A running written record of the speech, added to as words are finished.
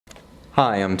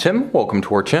Hi, I'm Tim, welcome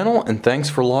to our channel, and thanks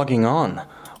for logging on.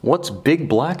 What's big,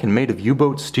 black, and made of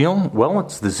U-boat steel? Well,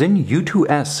 it's the Sinn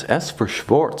U2S, S for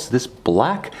Schwarz, this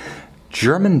black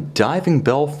German diving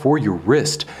bell for your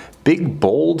wrist. Big,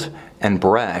 bold, and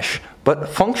brash, but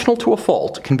functional to a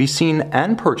fault, can be seen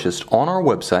and purchased on our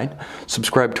website.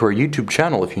 Subscribe to our YouTube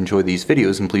channel if you enjoy these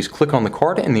videos, and please click on the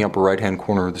card in the upper right hand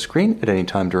corner of the screen at any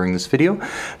time during this video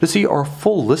to see our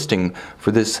full listing for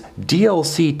this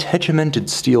DLC tegimented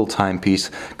steel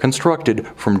timepiece constructed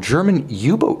from German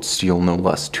U-boat steel, no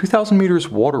less. 2,000 meters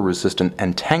water resistant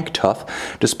and tank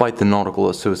tough despite the nautical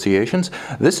associations.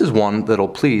 This is one that'll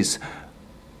please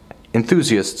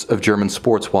enthusiasts of German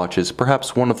sports watches,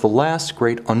 perhaps one of the last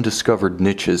great undiscovered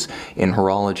niches in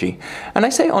horology. And I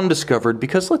say undiscovered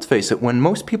because, let's face it, when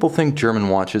most people think German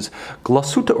watches,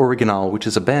 Glashütte Original, which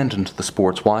is abandoned to the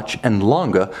sports watch, and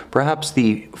Lange, perhaps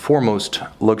the foremost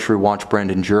luxury watch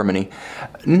brand in Germany,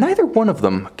 neither one of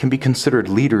them can be considered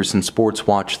leaders in sports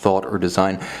watch thought or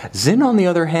design. Sinn, on the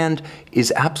other hand,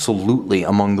 is absolutely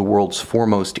among the world's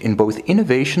foremost in both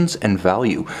innovations and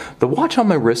value. The watch on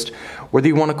my wrist, whether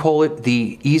you want to call it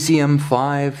the EZM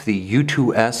 5, the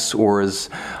U2S, or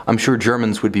as I'm sure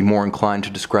Germans would be more inclined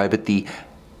to describe it, the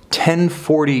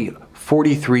 1040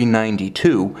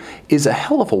 4392, is a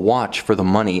hell of a watch for the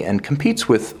money and competes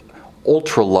with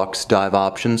ultra-luxe dive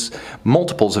options,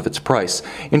 multiples of its price.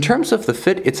 In terms of the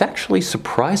fit, it's actually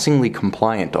surprisingly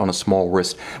compliant on a small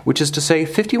wrist, which is to say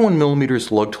 51mm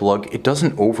lug-to-lug. It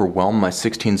doesn't overwhelm my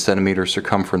 16cm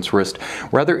circumference wrist.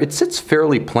 Rather, it sits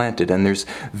fairly planted, and there's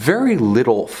very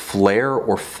little flare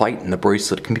or fight in the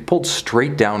bracelet. It can be pulled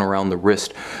straight down around the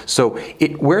wrist, so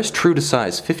it wears true to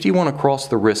size. 51 across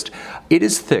the wrist. It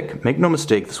is thick, make no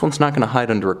mistake, this one's not going to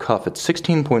hide under a cuff. It's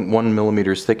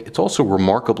 16.1mm thick. It's also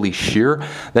remarkably sheer.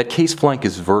 That case flank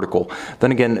is vertical.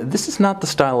 Then again, this is not the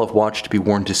style of watch to be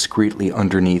worn discreetly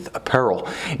underneath apparel.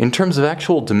 In terms of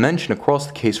actual dimension across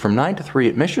the case, from 9 to 3,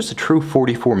 it measures a true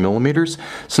 44mm,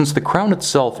 since the crown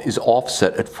itself is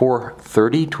offset at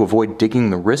 430 to avoid digging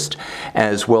the wrist,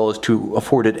 as well as to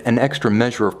afford it an extra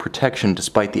measure of protection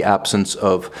despite the absence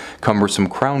of cumbersome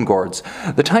crown guards.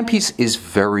 The timepiece is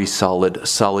very solid.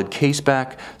 Solid case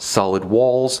back, solid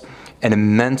walls, an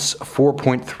immense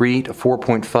 4.3 to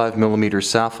 4.5mm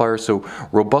sapphire, so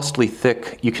robustly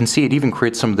thick. You can see it even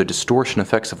creates some of the distortion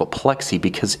effects of a plexi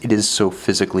because it is so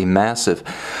physically massive.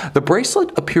 The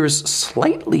bracelet appears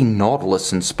slightly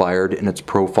Nautilus-inspired in its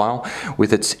profile,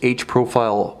 with its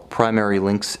H-profile primary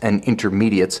links and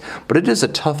intermediates, but it is a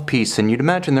tough piece, and you'd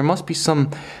imagine there must be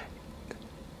some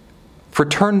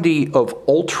fraternity of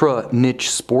ultra-niche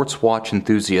sports watch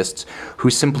enthusiasts who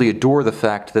simply adore the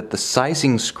fact that the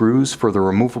sizing screws for the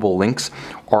removable links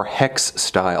are hex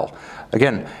style.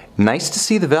 Again, nice to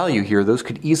see the value here. Those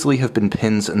could easily have been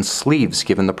pins and sleeves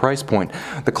given the price point.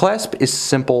 The clasp is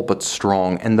simple but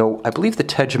strong, and though I believe the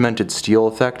tegimented steel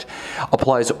effect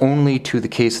applies only to the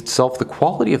case itself, the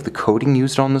quality of the coating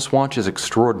used on this watch is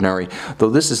extraordinary. Though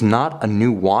this is not a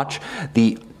new watch,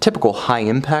 the typical high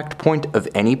impact point of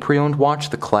any pre-owned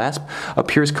watch, the clasp,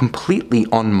 appears completely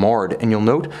unmarred, and you'll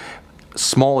note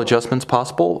small adjustments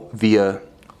possible via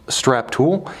strap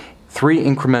tool, 3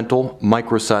 incremental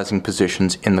micro-sizing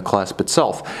positions in the clasp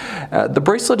itself. The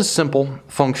bracelet is simple,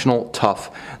 functional,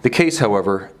 tough. The case,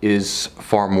 however, is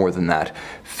far more than that.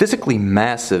 Physically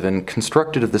massive and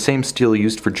constructed of the same steel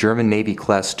used for German Navy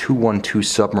Class 212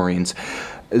 submarines,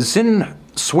 Sinn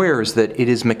swears that it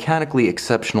is mechanically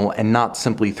exceptional and not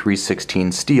simply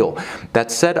 316 steel. That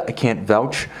said, I can't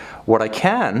vouch. What I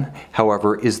can,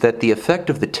 however, is that the effect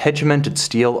of the tegimented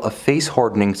steel, a face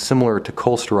hardening similar to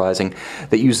Colsterizing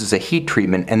that uses a heat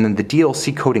treatment, and then the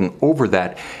DLC coating over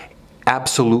that,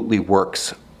 absolutely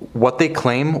works. What they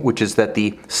claim, which is that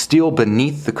the steel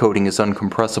beneath the coating is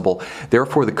uncompressible,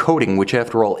 therefore the coating, which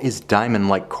after all is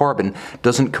diamond-like carbon,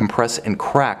 doesn't compress and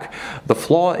crack. The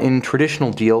flaw in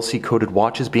traditional DLC-coated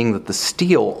watches being that the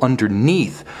steel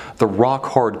underneath the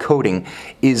rock-hard coating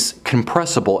is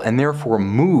compressible and therefore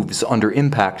moves under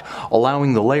impact,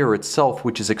 allowing the layer itself,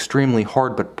 which is extremely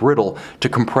hard but brittle, to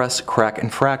compress, crack,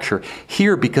 and fracture.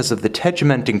 Here, because of the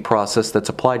tegimenting process that's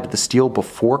applied to the steel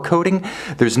before coating,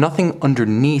 there's nothing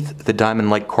underneath the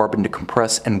diamond-like carbon to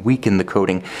compress and weaken the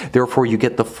coating. Therefore, you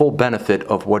get the full benefit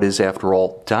of what is, after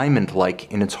all,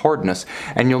 diamond-like in its hardness.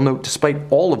 And you'll note, despite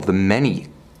all of the many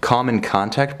common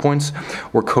contact points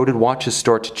where coated watches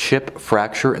start to chip,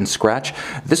 fracture, and scratch.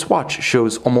 This watch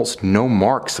shows almost no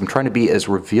marks. I'm trying to be as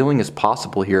revealing as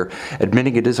possible here,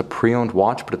 admitting it is a pre-owned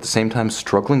watch, but at the same time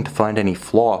struggling to find any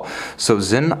flaw. So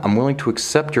Sinn, I'm willing to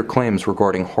accept your claims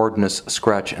regarding hardness,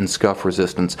 scratch, and scuff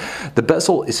resistance. The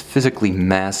bezel is physically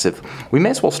massive. We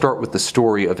may as well start with the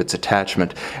story of its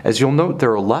attachment. As you'll note,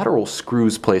 there are lateral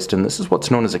screws placed in. This is what's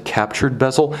known as a captured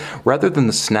bezel, rather than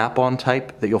the snap-on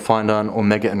type that you'll find on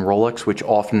Omega and Rolex, which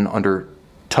often under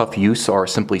tough use are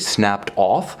simply snapped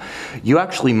off. You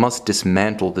actually must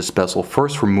dismantle this bezel,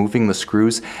 first removing the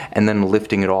screws and then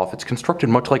lifting it off. It's constructed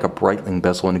much like a Breitling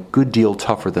bezel and a good deal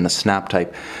tougher than a snap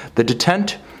type. The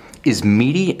detent is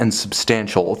meaty and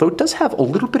substantial, although it does have a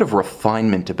little bit of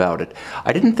refinement about it.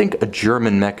 I didn't think a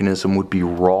German mechanism would be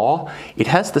raw. It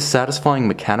has the satisfying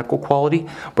mechanical quality,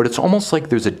 but it's almost like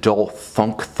there's a dull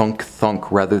thunk, thunk,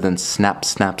 thunk rather than snap,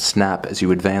 snap, snap as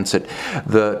you advance it.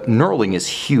 The knurling is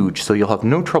huge, so you'll have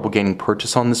no trouble gaining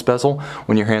purchase on this bezel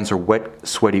when your hands are wet,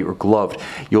 sweaty, or gloved.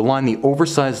 You'll line the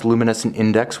oversized luminescent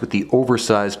index with the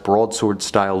oversized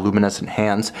broadsword-style luminescent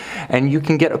hands, and you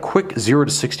can get a quick 0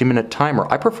 to 60-minute timer.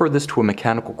 I prefer this to a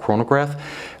mechanical chronograph.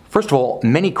 First of all,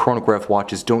 many chronograph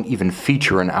watches don't even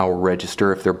feature an hour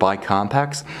register if they're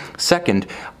bicompacts. Second,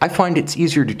 I find it's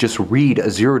easier to just read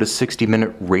a 0 to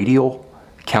 60-minute radial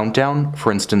countdown.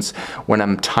 For instance, when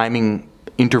I'm timing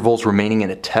intervals remaining in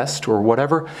a test or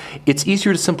whatever, it's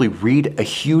easier to simply read a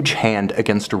huge hand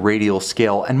against a radial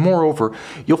scale, and moreover,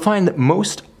 you'll find that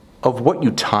most of what you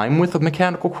time with a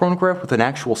mechanical chronograph with an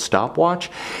actual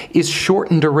stopwatch is short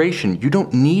in duration. You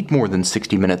don't need more than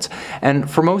 60 minutes, and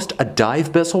for most, a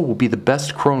dive bezel will be the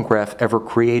best chronograph ever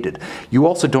created. You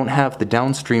also don't have the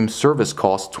downstream service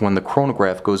costs when the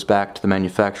chronograph goes back to the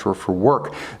manufacturer for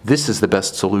work. This is the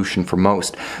best solution for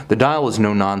most. The dial is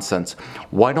no nonsense.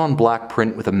 White on black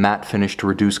print with a matte finish to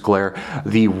reduce glare.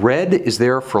 The red is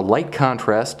there for light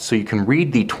contrast, so you can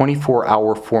read the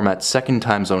 24-hour format second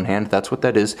time zone hand. That's what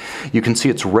that is. You can see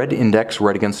its red index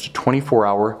right against a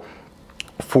 24-hour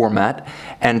format,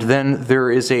 and then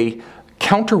there is a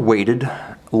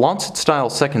counterweighted Lancet-style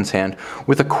seconds hand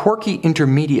with a quirky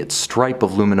intermediate stripe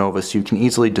of luminova, so you can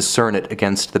easily discern it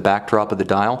against the backdrop of the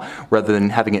dial rather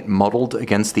than having it muddled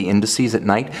against the indices at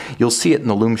night. You'll see it in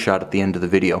the lume shot at the end of the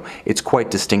video. It's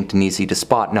quite distinct and easy to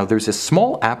spot. Now there's a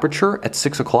small aperture at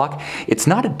 6 o'clock. It's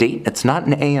not a date, it's not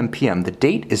an AM PM. The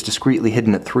date is discreetly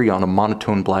hidden at 3 on a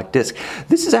monotone black disc.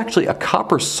 This is actually a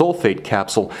copper sulfate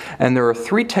capsule, and there are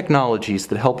 3 technologies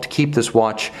that help to keep this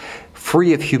watch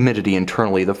free of humidity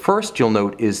internally. The first you'll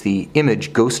note is the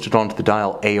image ghosted onto the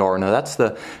dial AR. Now that's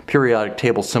the periodic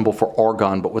table symbol for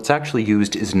argon, but what's actually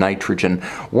used is nitrogen.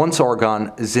 Once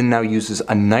argon, Sinn now uses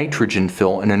a nitrogen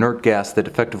fill, an inert gas that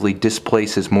effectively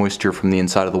displaces moisture from the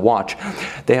inside of the watch.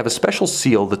 They have a special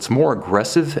seal that's more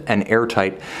aggressive and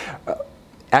airtight,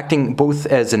 acting both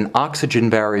as an oxygen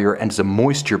barrier and as a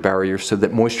moisture barrier so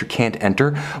that moisture can't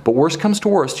enter. But worst comes to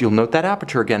worst, you'll note that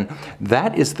aperture again.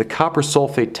 That is the copper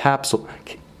sulfate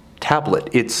tablet.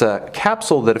 It's a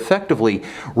capsule that effectively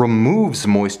removes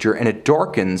moisture and it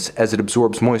darkens as it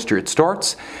absorbs moisture. It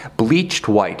starts bleached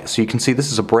white. So you can see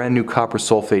this is a brand new copper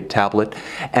sulfate tablet,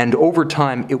 and over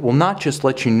time it will not just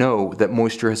let you know that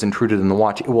moisture has intruded in the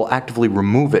watch, it will actively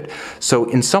remove it. So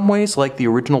in some ways, like the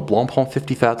original Blancpain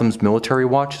 50 Fathoms military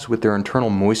watches with their internal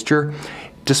moisture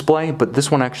display, but this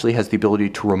one actually has the ability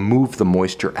to remove the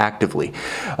moisture actively.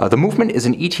 The movement is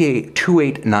an ETA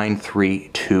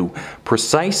 28932.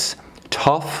 Precise,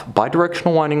 tough,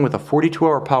 bidirectional winding with a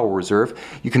 42-hour power reserve.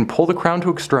 You can pull the crown to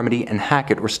extremity and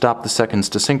hack it or stop the seconds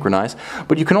to synchronize,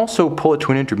 but you can also pull it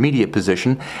to an intermediate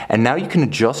position, and now you can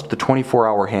adjust the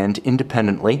 24-hour hand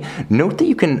independently. Note that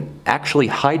you can actually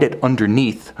hide it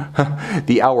underneath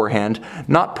the hour hand,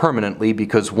 not permanently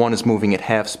because one is moving at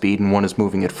half speed and one is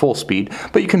moving at full speed,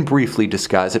 but you can briefly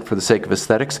disguise it for the sake of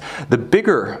aesthetics. The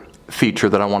bigger feature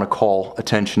that I want to call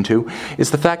attention to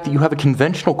is the fact that you have a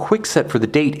conventional quick set for the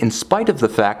date in spite of the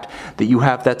fact that you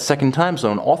have that second time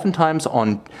zone. Oftentimes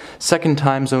on second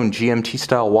time zone GMT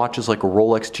style watches like a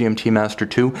Rolex GMT Master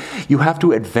 2, you have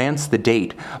to advance the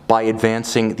date by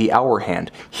advancing the hour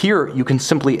hand. Here you can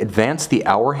simply advance the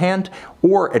hour hand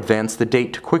or advance the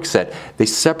date to quickset. They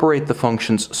separate the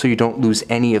functions so you don't lose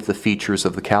any of the features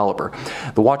of the caliber.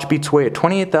 The watch beats away at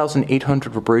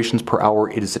 28,800 vibrations per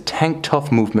hour. It is a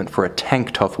tank-tough movement for a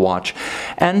tank-tough watch.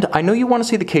 And I know you want to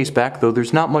see the case back, though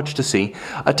there's not much to see.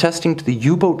 Attesting to the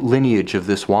U-boat lineage of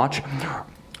this watch,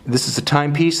 this is a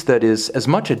timepiece that is as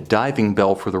much a diving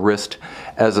bell for the wrist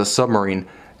as a submarine.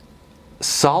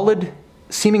 Solid,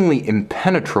 seemingly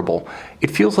impenetrable.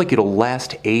 It feels like it'll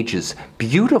last ages.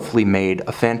 Beautifully made,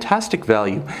 a fantastic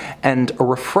value, and a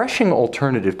refreshing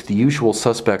alternative to the usual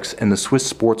suspects in the Swiss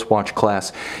sports watch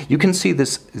class. You can see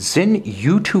this Sinn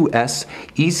U2S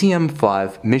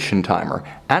EZM5 mission timer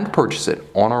and purchase it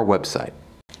on our website.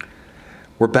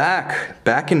 We're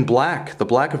back in black, the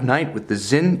black of night with the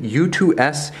Sinn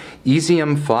U2S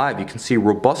EZM5. You can see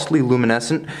robustly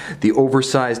luminescent, the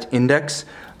oversized index,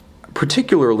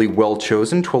 particularly well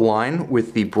chosen to align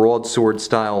with the broadsword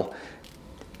style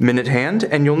minute hand,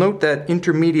 and you'll note that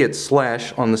intermediate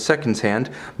slash on the seconds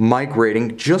hand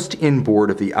migrating just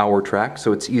inboard of the hour track,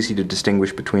 so it's easy to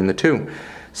distinguish between the two.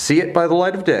 See it by the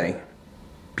light of day,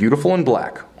 beautiful in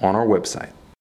black, on our website.